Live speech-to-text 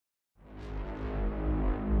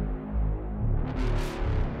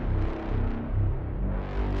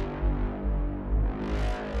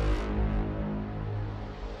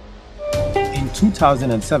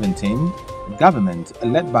2017, government,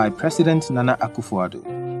 led by President Nana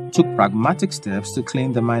Akufo-Addo, took pragmatic steps to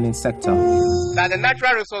clean the mining sector. That the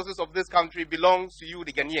natural resources of this country belongs to you,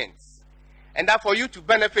 the Ghanaians, and that for you to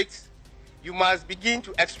benefit, you must begin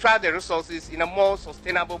to extract the resources in a more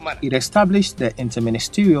sustainable manner. It established the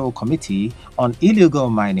Interministerial Committee on Illegal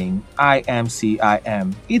Mining,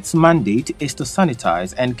 IMCIM. Its mandate is to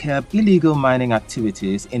sanitize and curb illegal mining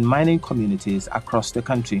activities in mining communities across the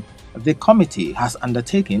country. The committee has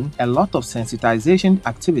undertaken a lot of sensitization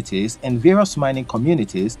activities in various mining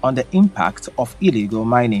communities on the impact of illegal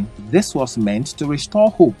mining. This was meant to restore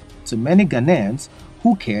hope to many Ghanaians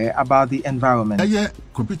who care about the environment.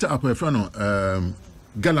 Computer app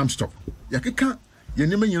Galamsay. Yakeka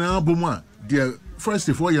yenema nyina abomwa the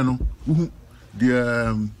forest for ye no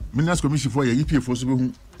the Minerals Commission for ye EPA for so be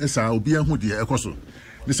hu esa obi an hu de ekoso.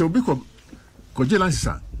 Ne se obi ko license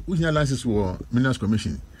a unya license for Minerals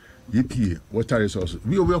Commission EPA water resource.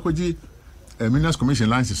 We obi akoji Minerals Commission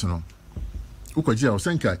license no. Ukoji a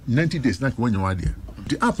osanka 90 days na ko nyawa de.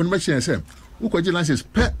 The app no be share say ukoji license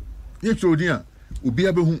pe ye trodin Ubi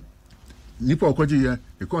abehu nipa okoji ye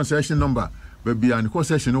the concession number baby and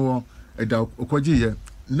concession wo eda okoji ye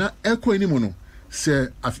na eko enimu no se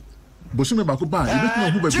bosume bako ba e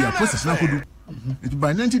betuma hu baby a process na kodu it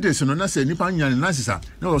by 90 days no na se nipa nya na sisa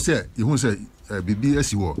na wo se e hu se bibi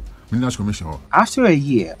asi wo Minerals Commission. After a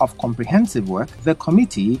year of comprehensive work, the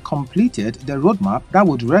committee completed the roadmap that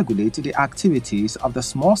would regulate the activities of the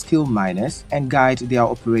small-scale miners and guide their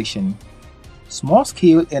operation.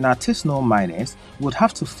 Small-scale and artisanal miners would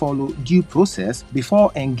have to follow due process before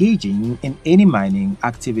engaging in any mining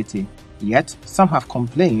activity. Yet, some have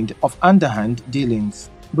complained of underhand dealings.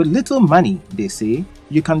 With little money, they say,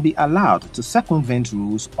 you can be allowed to circumvent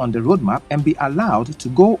rules on the roadmap and be allowed to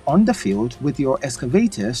go on the field with your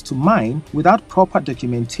excavators to mine without proper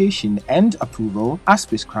documentation and approval as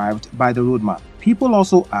prescribed by the roadmap. People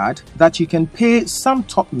also add that you can pay some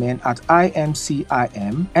top men at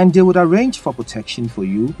IMCIM and they would arrange for protection for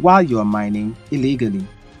you while you're mining illegally.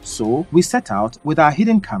 So, we set out with our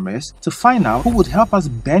hidden cameras to find out who would help us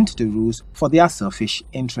bend the rules for their selfish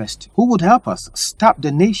interest. Who would help us stab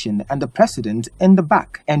the nation and the president in the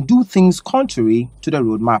back and do things contrary to the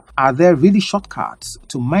roadmap. Are there really shortcuts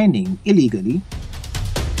to mining illegally?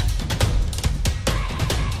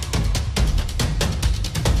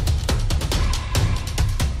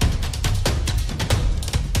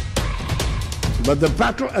 But the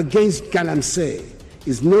battle against Galamsay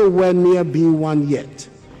is nowhere near being won yet,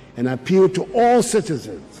 and I appeal to all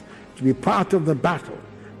citizens to be part of the battle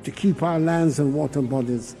to keep our lands and water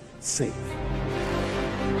bodies safe.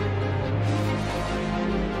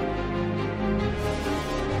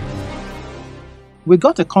 We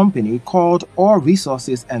got a company called Ore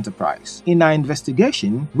Resources Enterprise. In our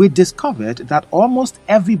investigation, we discovered that almost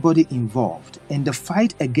everybody involved in the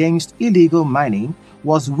fight against illegal mining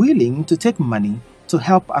was willing to take money to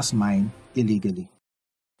help us mine illegally.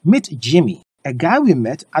 Meet Jimmy, a guy we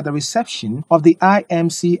met at the reception of the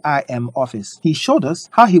IMCIM office. He showed us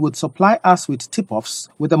how he would supply us with tip-offs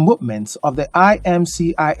with the movements of the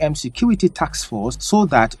IMCIM Security Task Force so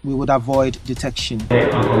that we would avoid detection.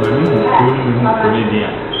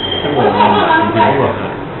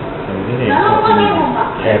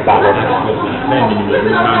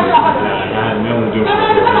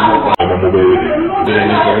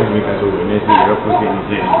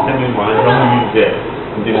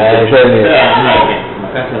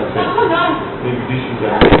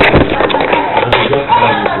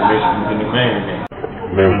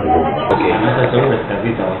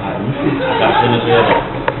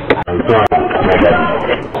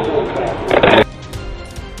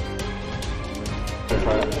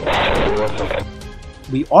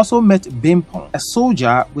 We also met Bimpong, a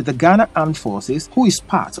soldier with the Ghana Armed Forces who is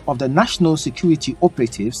part of the National Security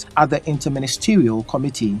Operatives at the Interministerial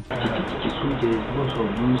Committee. So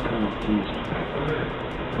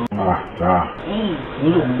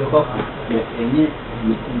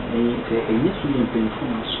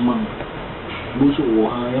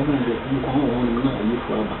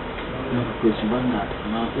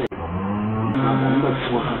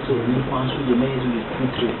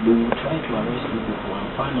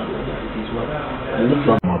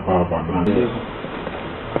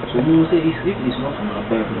you say if it's not from our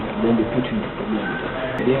Bible, then they put you in the problem.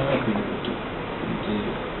 They are not going to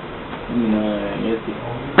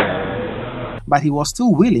but he was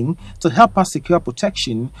still willing to help us secure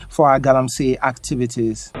protection for our Galamsay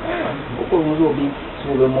activities.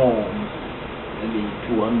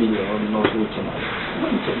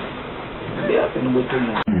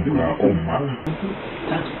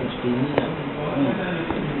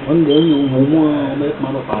 On the only woman make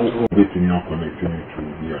man of our own. This in your connecting to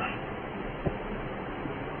here.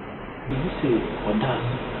 You say, for that.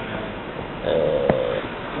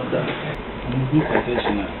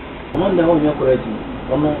 Confession. One day when you're correct,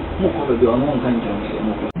 I'm not more of your own country.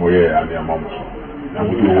 Oh, yeah, I'm your mom. I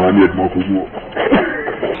would do one yet more to you.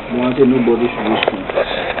 Wanted nobody should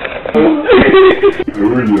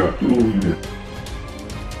Really,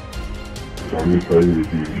 I'm sorry,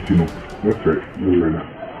 you know, no stress, no runner.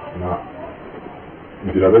 Now,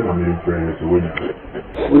 if you have a main friend, it's a winner.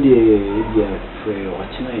 Oh, dear,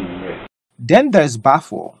 watching. Then there's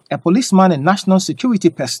Bafor, a policeman and national security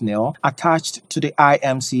personnel attached to the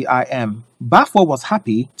IMCIM. Bafor was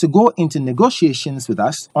happy to go into negotiations with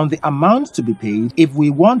us on the amount to be paid if we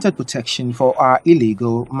wanted protection for our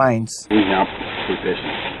illegal mines. We have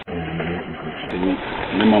protection.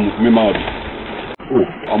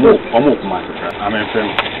 I'm a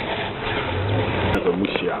friend.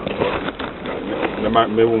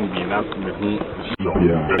 Me won't be enough. A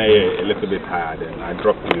little bit tired and I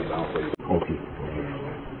dropped things down for you. Okay.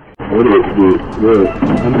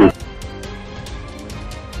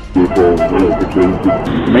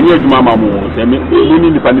 Many of Mamma Moon, they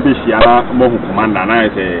mean the Panibishia, Mohu Commander, and I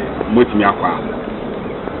say, Mutimiaqua.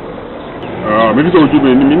 Maybe so you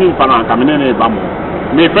mean Pana coming in a bamboo.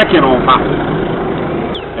 May breaking on fast.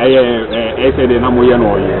 I said, Namoyan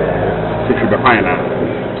or Sister Pina.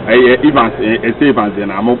 Evans, Evans,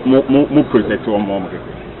 and I'm more protect or more.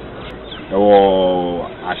 Or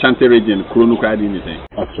Ashanti region, Chronocride anything.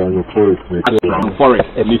 Australian forest, forest,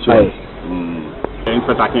 nature.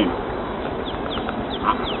 Inspector King.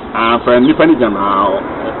 For Nippon,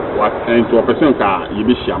 what into a person car, you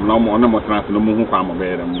be sham no more, no more transfer, no more farm of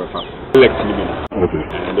bed and breakfast.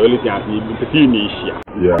 And the only thing I need to see me here.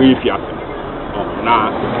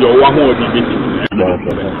 Now, you're one more beating.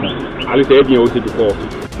 I'll say you also before.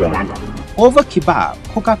 Over kebab,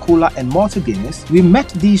 Coca-Cola and Malta Guinness, we met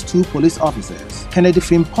these two police officers, Kennedy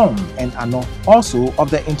Frimpong and Ano, also of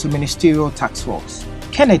the Interministerial Task Force.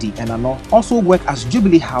 Kennedy and Ano also work as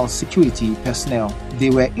Jubilee House security personnel. They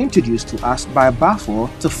were introduced to us by Bafor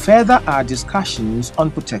to further our discussions on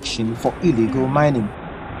protection for illegal mining.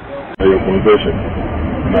 Your conversion,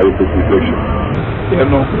 my protection. Yeah,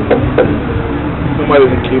 no. Nobody in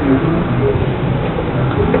the cable.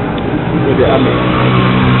 With the army.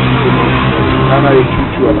 And I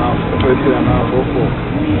shoot you enough, 20 and a half or 4.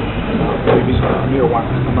 Maybe some near 1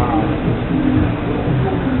 and a half.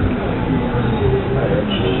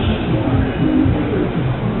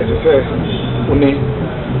 As I said, only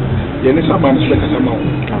Yenisa man is like a summer.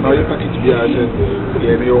 Now you package be as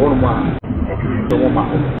your own man. The woman.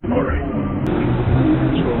 Alright.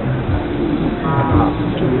 So,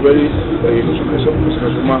 to be very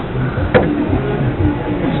woman.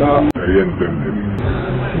 So, I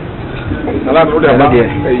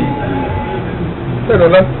don't know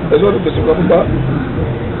that. There's all the best of that.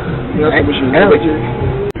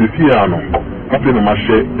 After the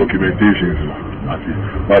share documentations,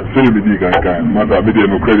 but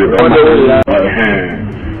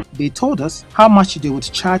They told us how much they would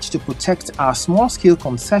charge to protect our small-scale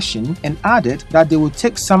concession and added that they would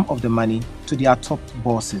take some of the money to their top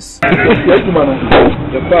bosses.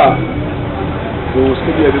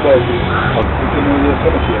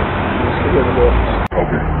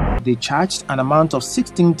 They charged an amount of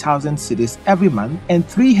 16,000 cedis every month and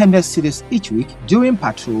 300 cedis each week during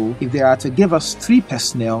patrol if they are to give us 3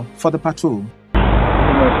 personnel for the patrol.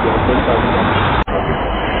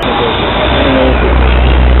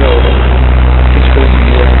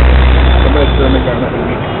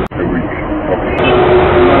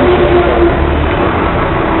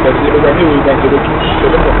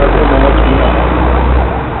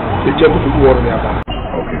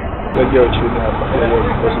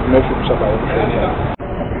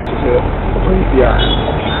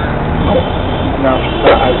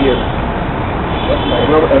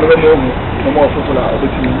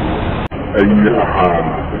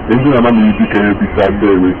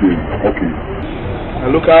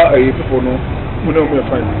 Look at people know we know we're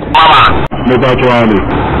fine. Mama, never try it.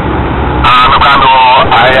 I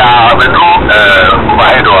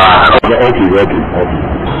okay.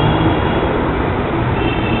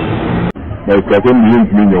 But I don't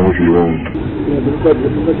mean your own.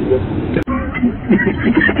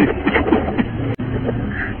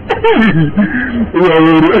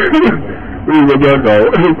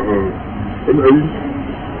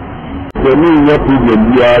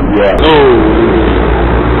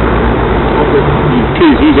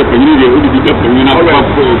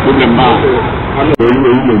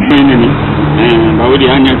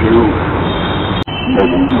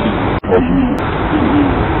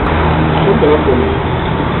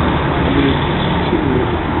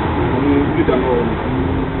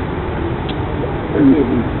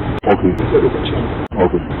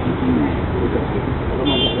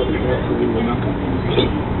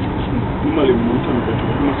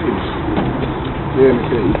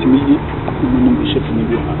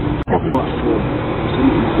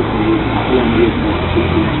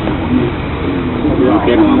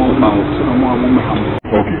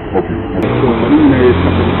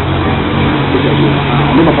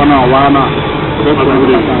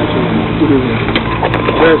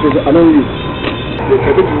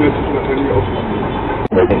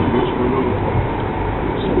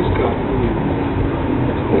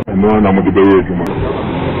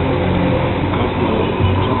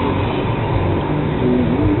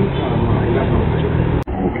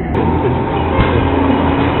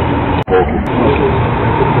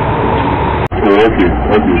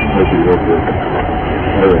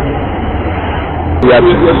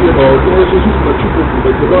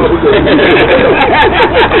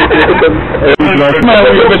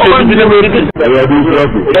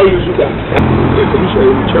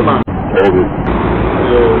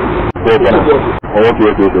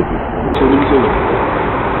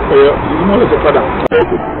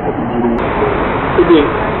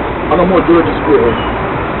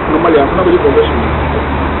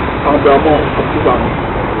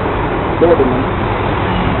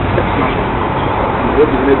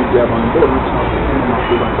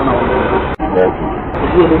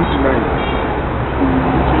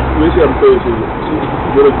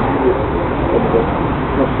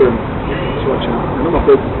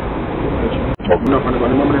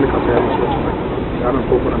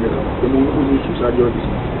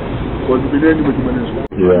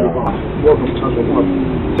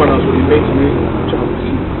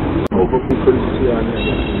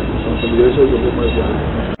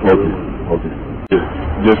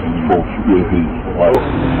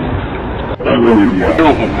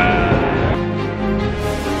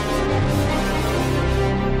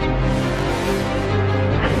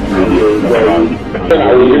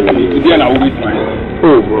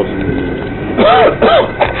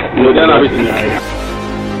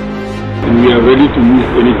 We are ready to move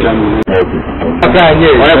anytime.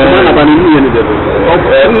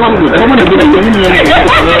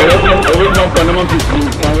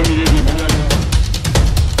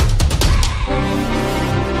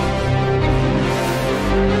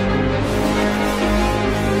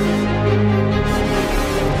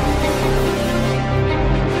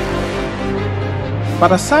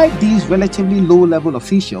 But aside these relatively low-level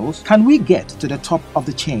officials, can we get to the top of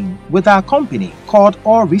the chain? With our company, called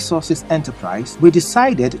All Resources Enterprise, we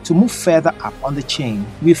decided to move further up on the chain.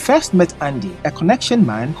 We first met Andy, a connection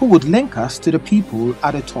man who would link us to the people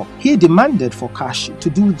at the top. He demanded for cash to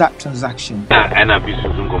do that transaction.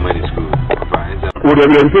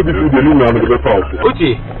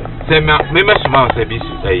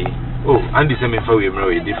 Oh, Andy sent me for we are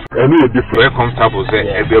different. Very comfortable, say,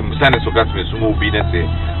 and we are standing so got me some more business.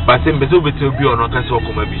 But then, better be on a so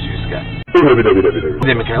come be use guy.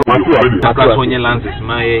 That's when your lands is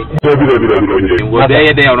my. What they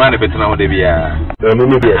are running better now, they be there's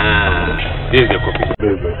your copy.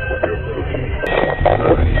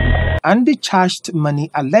 Andy charged money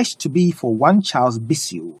alleged to be for one Charles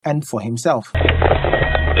Bissell and for himself. You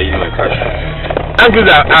know, cash. I'm good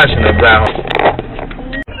at Ash and Brown.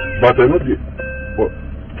 But I know the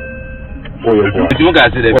you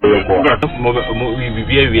guys did it. We have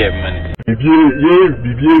money.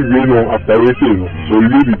 After waiting, so you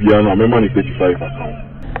will be on my money 35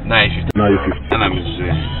 account. 950. And I'm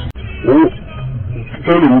oh,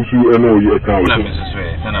 tell you who you know your account. I'm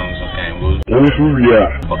and I'm so kind. Who we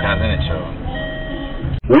are. Okay, then it's sure.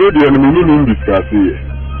 Where the enemy in discuss here?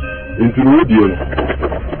 Into the deal.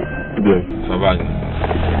 Then, so bad.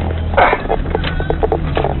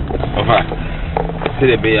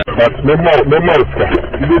 But member,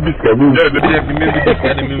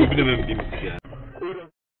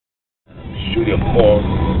 show your call,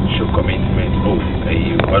 show commitment. Oh,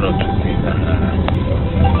 one or two things.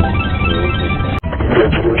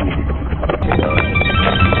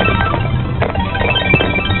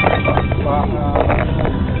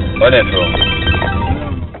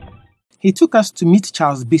 He took us to meet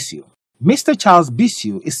Charles Bissell. Mr. Charles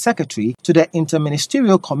Bissell is secretary to the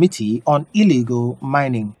Interministerial Committee on Illegal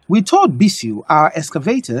Mining. We told Bissell our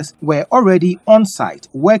excavators were already on site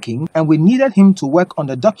working and we needed him to work on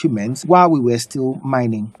the documents while we were still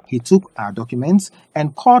mining. He took our documents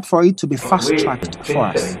and called for it to be fast-tracked for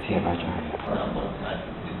us.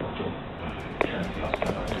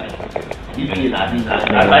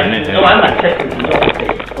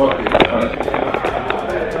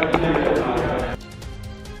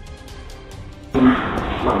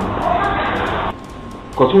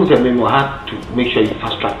 Because we have to make sure you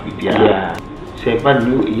fast track with the say, but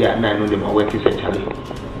new year, and I know them are working essentially.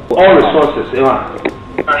 All resources,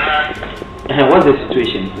 what's the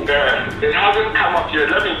situation? It hasn't come up yet.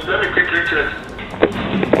 Let me quickly check.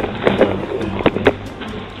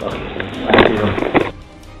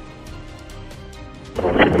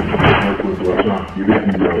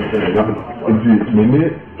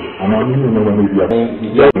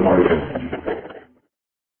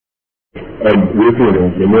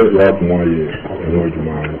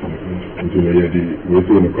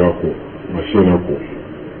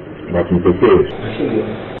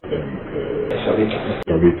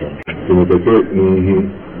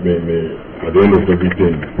 At the end of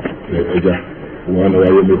everything, one way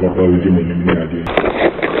you make a origin in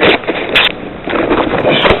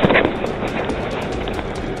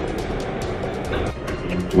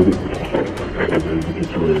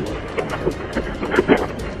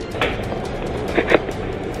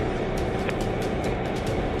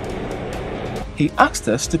He asked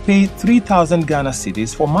us to pay 3,000 Ghana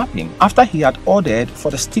cedis for mapping after he had ordered for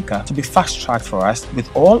the sticker to be fast-tracked for us with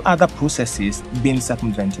all other processes being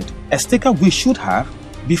circumvented. A sticker we should have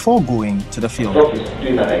before going to the field. Doc is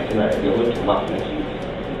doing an itinerary, they're going to map next week.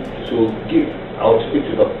 So I'll speak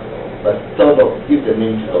to Doc, but tell Doc, give the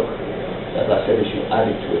name to Doc. As I said, they should add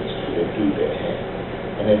it to it, so they do their hair.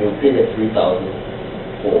 And then they'll pay the 3,000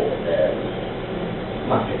 for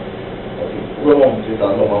mapping. Okay, we want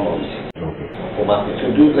 3,000 for mapping.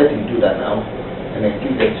 So let him do that now, and then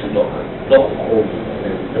give that to Doc. Doc will call you, and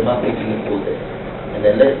then the mapping team will go there. And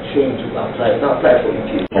then let's show him to apply. Now apply for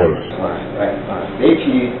ETA. Right. The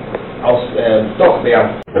ETA, Doc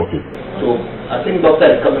there. Okay. So I think Doctor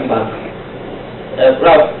is coming back.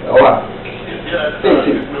 Ralph, what?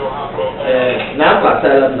 Now I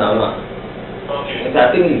tell him now. Okay. And I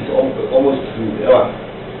think it's almost through.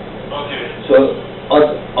 Okay. So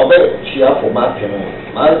I'll bet she have for mapping.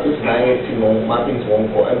 Mapping is 9 mapping is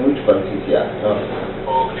 1 for and which countries here?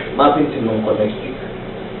 Okay. Mapping to next week.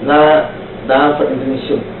 Now for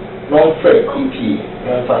definition, non-free EP,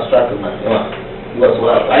 non-fast track man. Because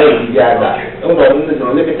what I will be that. No, there's a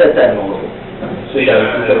limited time also. So that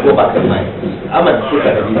you can go back in mind. I'm a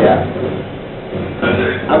sticker the video.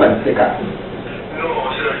 I'm a sticker. No,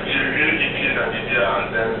 sir, you really EP and video and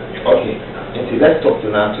then. Okay. Let's talk to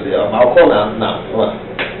now today. I'll call now. So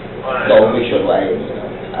I'll make sure I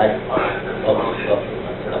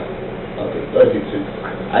okay. Let's do it.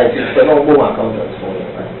 I think for no more accountants for me.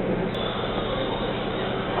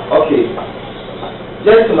 Okay.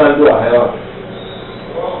 Gentlemen, do I have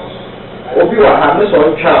Obi wa have this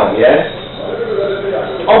on town, yes?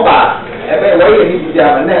 Oba, why you need to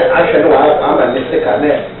have a net? I said, I'm a mistake. After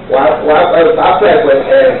I went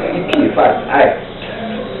EP fast,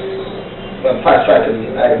 fast track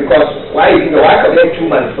because why you know I could get 2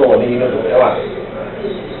 months so you know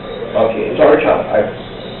okay, sorry child.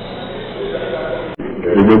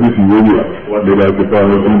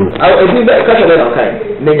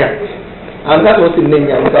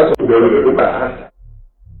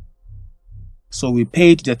 So we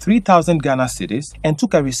paid the 3,000 Ghana cedis and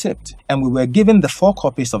took a receipt, and we were given the 4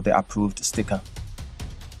 copies of the approved sticker.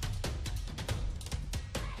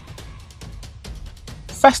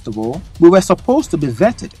 First of all, we were supposed to be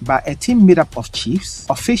vetted by a team made up of chiefs,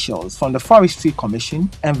 officials from the Forestry Commission,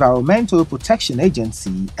 Environmental Protection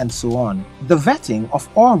Agency, and so on. The vetting of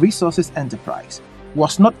All Resources Enterprise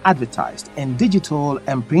was not advertised in digital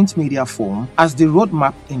and print media form as the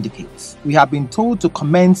roadmap indicates. We have been told to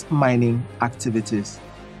commence mining activities.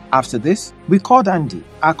 After this, we called Andy,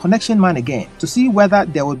 our connection man again, to see whether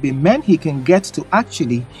there would be men he can get to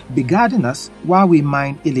actually be guarding us while we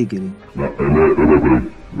mine illegally.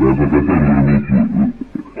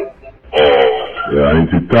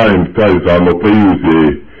 In time, I'll pay you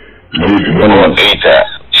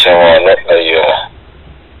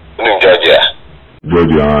Georgia.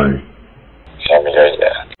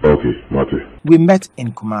 Okay, Marty. We met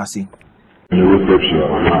in Kumasi. In the reception.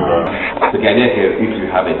 The idea here, if you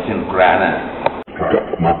have a 10 grand.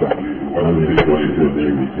 Matter.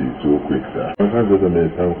 So quick, sir. My friend doesn't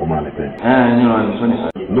make time for money.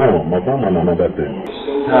 No, my family another thing.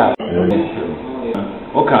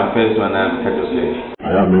 Okay, first one I'm to say.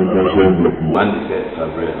 I am in the one said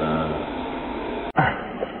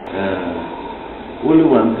only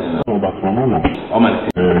one thing. No, but my mama.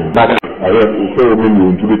 But I have to say when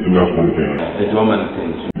you do it enough something. It's woman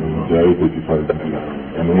thing. There is 85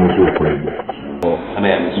 and I'm also afraid. I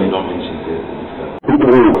mean, so don't mention this.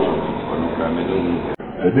 me don't.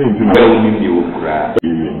 I think you know me will cry.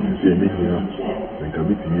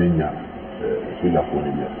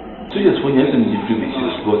 So yes, when you're in the previous,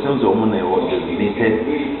 but some of the money was designated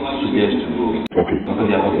suggest to go. Okay.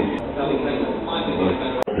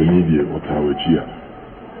 The media or tower cheer.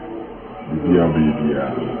 When you have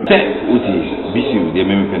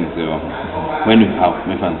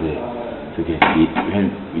me fancy, when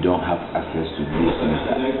we don't have access to this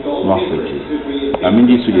no switches. I mean,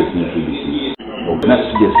 these suggest need to be seen. Not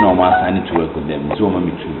suggest no one signing to work with them. So,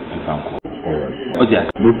 mommy, to a phone call. Oh, yes.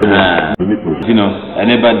 You know,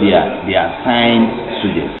 whenever they are signed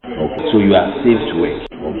suggest. So you are safe to work.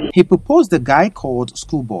 He proposed a guy called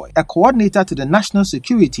Schoolboy, a coordinator to the national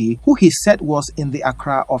security who he said was in the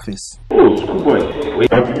Accra office. Oh, Schoolboy.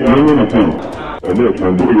 Wait. Oh,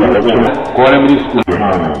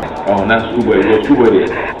 not Schoolboy. Schoolboy there.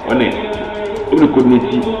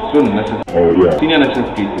 Senior national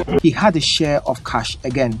security. He had a share of cash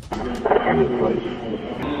again.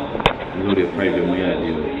 You know the private money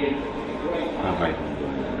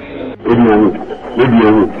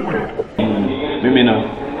Maybe no,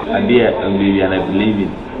 I believe in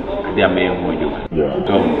their main home.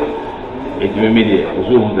 So, it may be the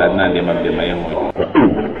Zoom that not them of the main home. So,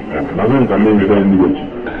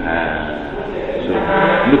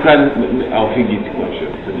 look at our figure question.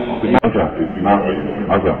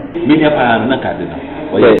 Many of our Nakadina.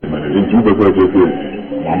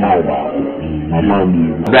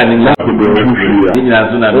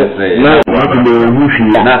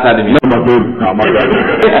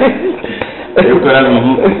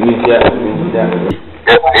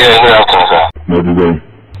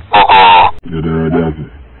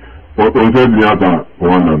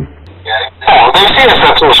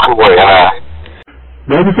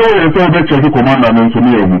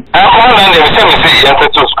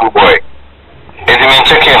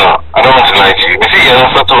 I don't want to lie to you. You see, you're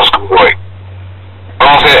not a schoolboy.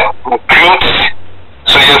 I'm saying, recruit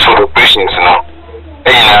soldiers for operations now.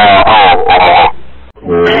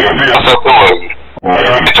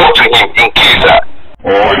 Talk to him in case that.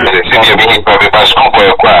 You're being private by schoolboy.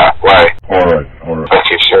 Why? Alright.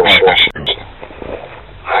 Okay, sure.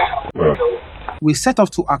 We set off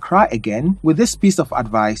to Accra again with this piece of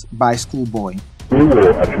advice by Schoolboy.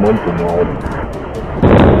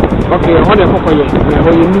 Okay, what the fuck are you?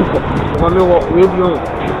 What you need for? What you radio?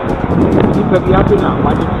 You can be happy now.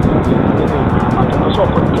 What did you do? I saw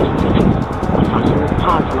contest. As a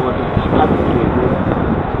part of what is happening.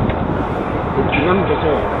 It's young to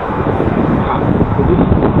say.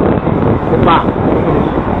 The bar.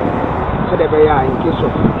 So they were in case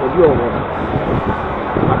of your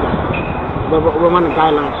woman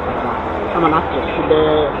guidelines. I'm an actress.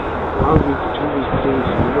 There 1 week, 2 weeks, 3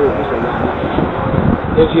 weeks.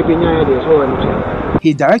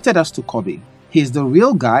 He directed us to Kobe. He is the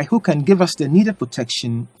real guy who can give us the needed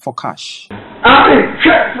protection for cash.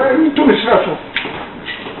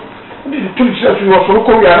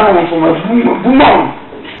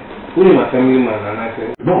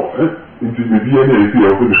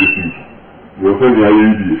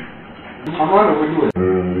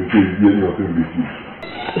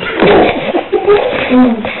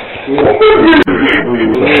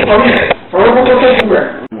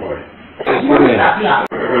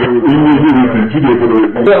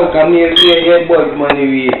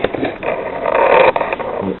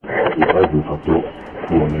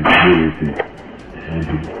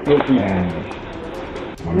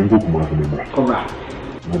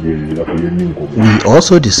 We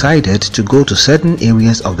also decided to go to certain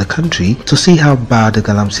areas of the country to see how bad the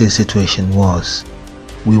Galamsay situation was.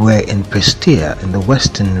 We were in Prestea in the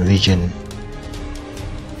western region.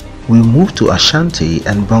 We moved to Ashanti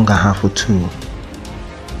and Bongahafu too.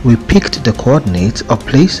 We picked the coordinates of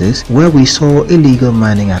places where we saw illegal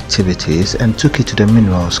mining activities and took it to the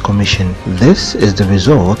Minerals Commission. This is the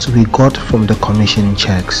result we got from the commission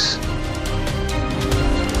checks.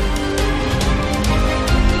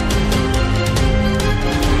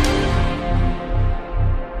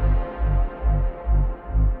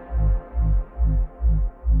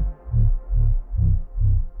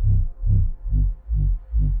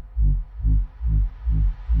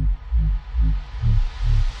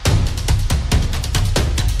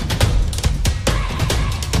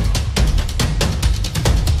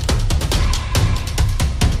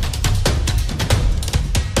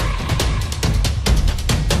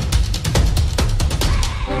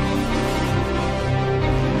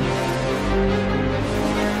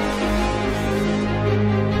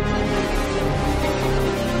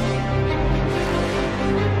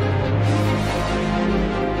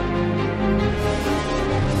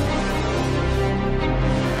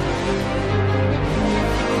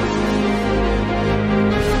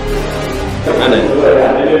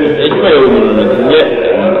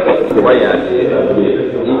 Okay.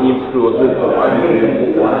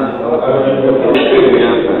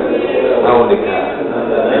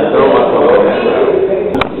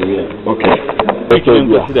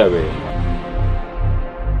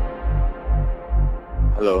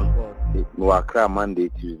 Hello. We are crying Monday,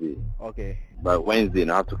 Tuesday. Okay. But Wednesday,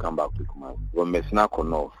 I have to come back to Kumasi. We're messing up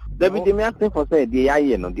on off. David, they may ask for say the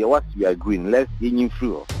IE no, the what we are agreeing. Let's get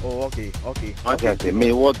through. Oh, okay. Okay.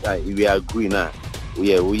 Me what we are agreeing now.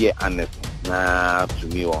 We are honest. Nah, to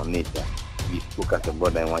me on nature. We spoke as a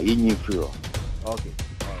brother and we're in through. Okay.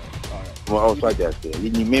 All right. Well, also I just say,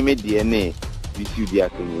 you may DNA. We see the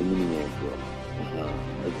acting in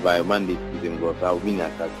by Monday, Tuesday, go. I'll win a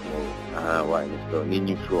cat. Why? So,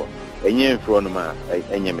 need through. And you're in front of my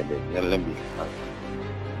enemy. Let me.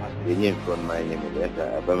 In front of my enemy.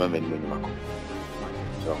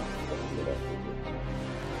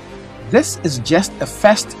 This is just a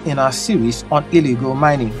first in our series on illegal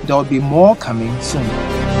mining. There will be more coming soon.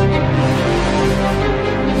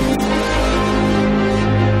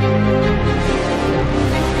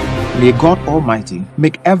 May God Almighty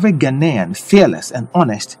make every Ghanaian fearless and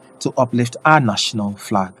honest to uplift our national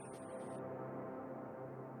flag.